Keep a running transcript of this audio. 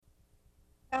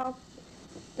Well,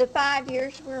 the 5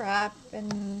 years were up,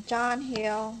 and John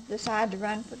Hill decided to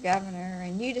run for governor,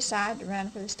 and you decided to run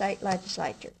for the state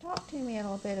legislature. Talk to me a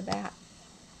little bit about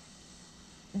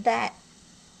that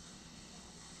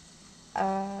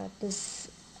this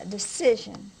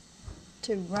decision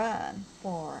to run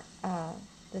for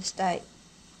the state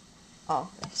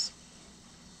office.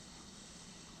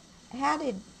 How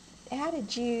did how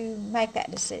did you make that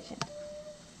decision?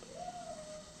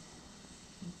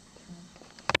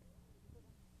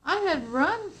 I had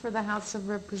run for the House of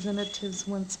Representatives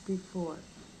once before.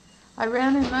 I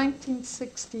ran in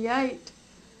 1968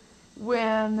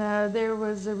 when there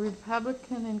was a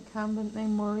Republican incumbent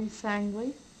named Maurice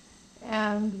Angley,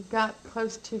 and got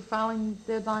close to filing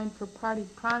the deadline for party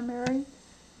primary,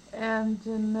 and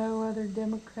no other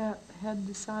Democrat had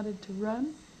decided to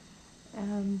run,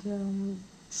 and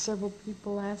several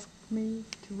people asked me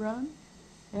to run,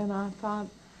 and I thought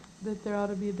that there ought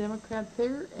to be a Democrat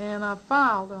there, and I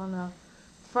filed on a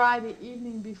Friday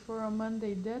evening before a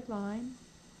Monday deadline,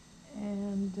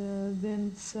 and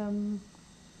then some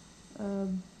uh,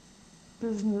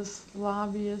 business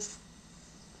lobbyists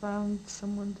found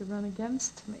someone to run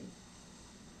against me.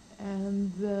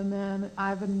 And the man,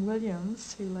 Ivan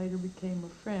Williams, who later became a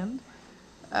friend,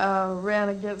 ran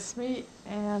against me,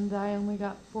 and I only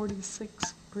got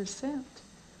 46%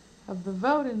 of the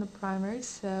vote in the primary,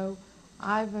 so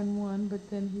Ivan won, but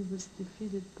then he was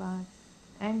defeated by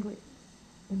Angley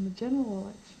in the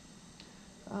general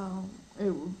election.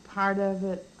 Part of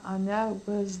it, I know,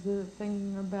 was the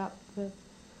thing about the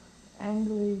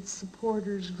Angley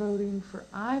supporters voting for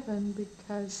Ivan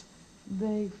because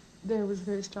there was a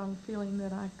very strong feeling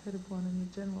that I could have won in the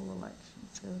general election,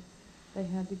 so they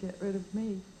had to get rid of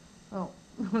me. Oh,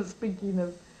 speaking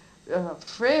of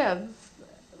friends,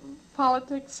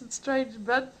 politics and strange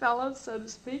bedfellows, so to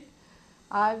speak,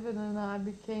 Ivan and I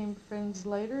became friends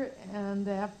later, and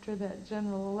after that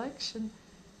general election,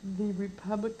 the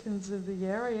Republicans of the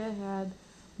area had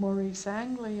Maurice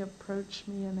Angley approach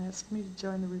me and ask me to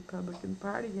join the Republican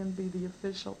Party and be the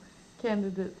official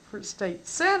candidate for state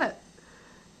senate.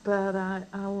 But I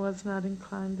was not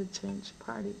inclined to change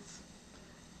parties,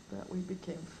 but we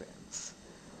became friends.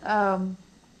 Um,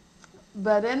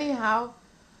 but anyhow,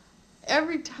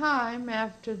 every time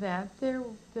after that there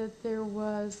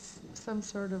was some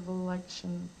sort of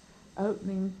election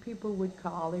opening, people would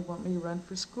call. They want me to run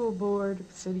for school board,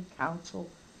 city council,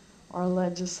 or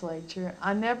legislature.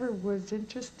 I never was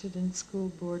interested in school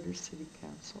board or city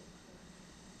council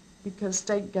because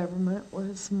state government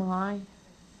was my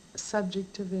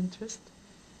subject of interest,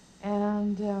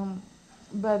 and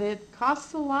but it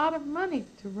costs a lot of money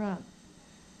to run.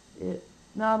 It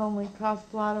not only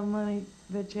costs a lot of money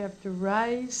that you have to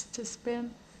raise to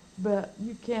spend, but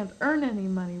you can't earn any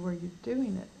money where you're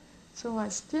doing it. So I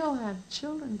still had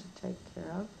children to take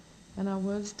care of, and I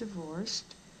was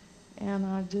divorced, and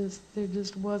there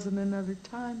just wasn't another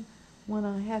time when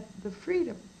I had the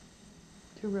freedom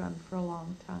to run for a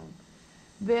long time.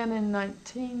 Then in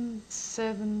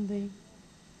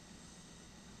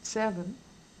 1977,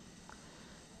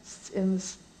 in the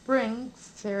spring,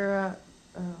 Sarah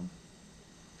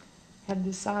had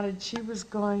decided she was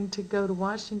going to go to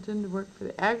Washington to work for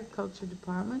the Agriculture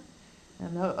Department,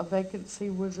 and a vacancy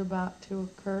was about to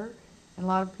occur, and a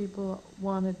lot of people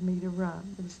wanted me to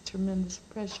run. There was tremendous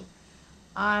pressure.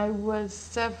 I was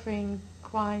suffering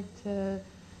quite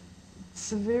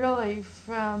severely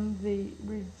from the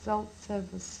results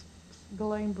of a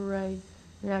Guillain-Barré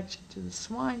reaction to the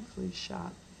swine flu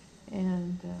shot,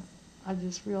 and I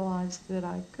just realized that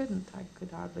I couldn't. I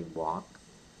could hardly walk.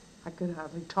 I could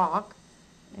hardly talk,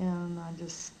 and I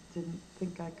just didn't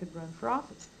think I could run for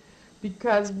office.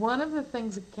 Because one of the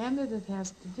things a candidate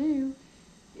has to do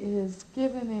is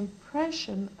give an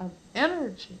impression of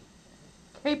energy,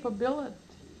 capability.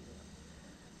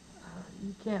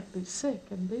 You can't be sick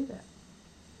and be that.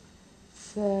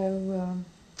 So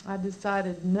I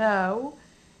decided no,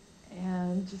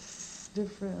 and just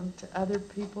different other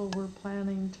people were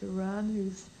planning to run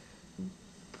whose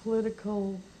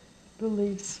political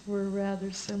beliefs were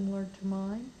rather similar to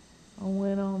mine. I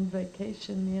went on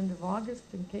vacation the end of August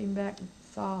and came back and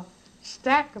saw a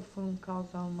stack of phone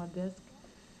calls on my desk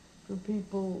for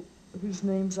people whose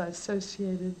names I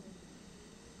associated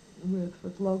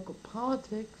with local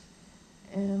politics,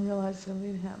 and realized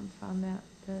something had happened, found out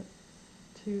that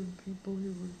two people who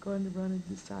were going to run had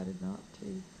decided not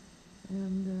to.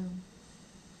 And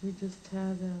we just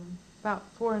had about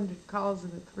 400 calls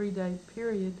in a 3-day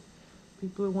period,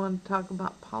 people who wanted to talk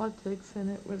about politics, and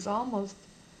it was almost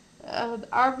an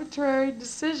arbitrary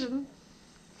decision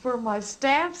for my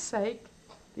staff's sake.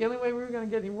 the only way we were going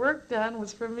to get any work done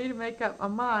was for me to make up my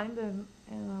mind, and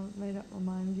I made up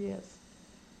my mind, yes.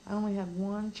 I only had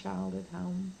one child at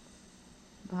home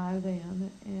by then,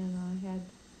 and I had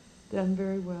done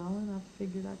very well, and I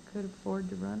figured I could afford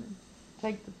to run and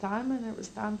take the time, and it was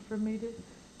time for me to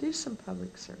do some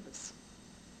public service.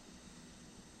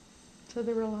 So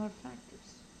there were a lot of factors.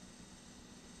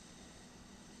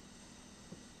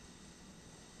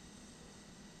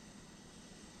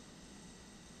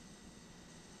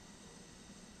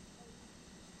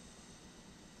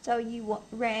 So you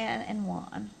ran and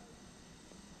won.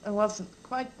 It wasn't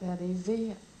quite that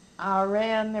easy. I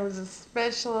ran, there was a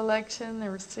special election, there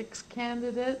were 6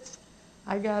 candidates.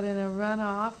 I got in a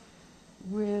runoff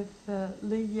with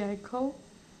Lee Yackel,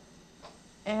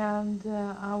 and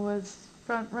I was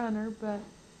front runner, but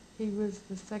he was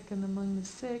the second among the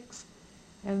 6.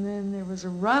 And then there was a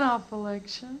runoff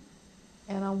election,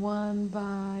 and I won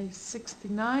by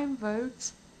 69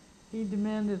 votes. He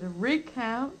demanded a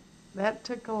recount. That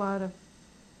took a lot of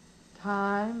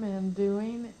time and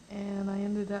doing, and I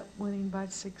ended up winning by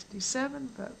 67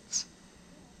 votes.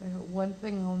 One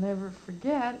thing I'll never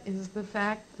forget is the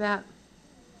fact that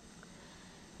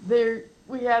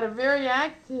we had a very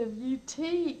active UT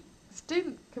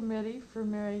student committee for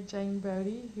Mary Jane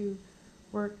Bodie, who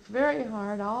worked very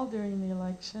hard all during the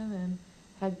election and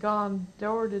had gone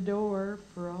door to door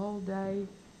for a whole day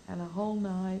and a whole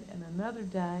night and another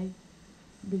day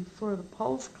before the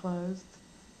polls closed,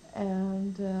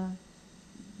 and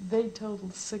they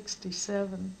totaled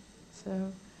 67, so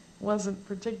it wasn't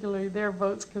particularly their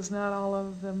votes because not all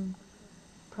of them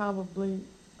probably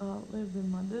lived in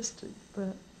my district,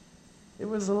 but it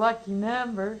was a lucky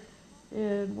number,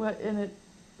 and it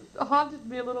haunted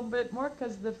me a little bit more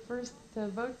because the first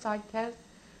votes I cast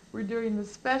were during the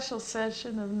special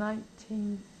session of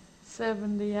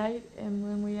 1978, and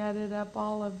when we added up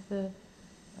all of the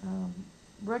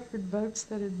record votes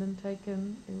that had been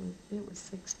taken, it was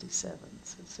 67.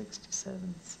 So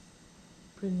 67 is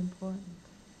pretty important.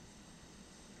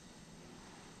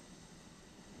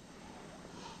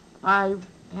 I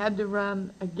had to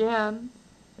run again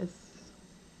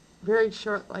very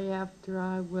shortly after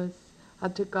I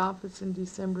took office in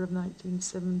December of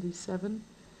 1977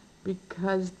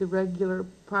 because the regular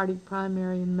party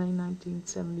primary in May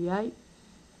 1978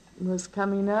 was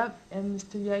coming up, and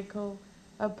Mr. Yackel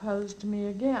opposed me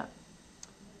again.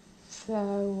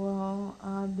 So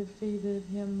I defeated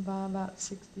him by about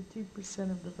 62%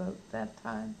 of the vote that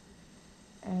time,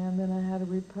 and then I had a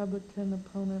Republican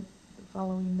opponent the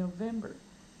following November,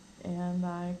 and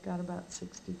I got about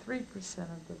 63%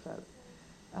 of the vote.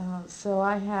 So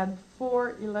I had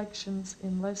 4 elections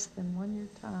in less than 1 year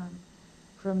time,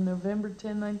 from November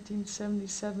 10,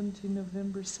 1977 to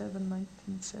November 7,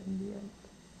 1978.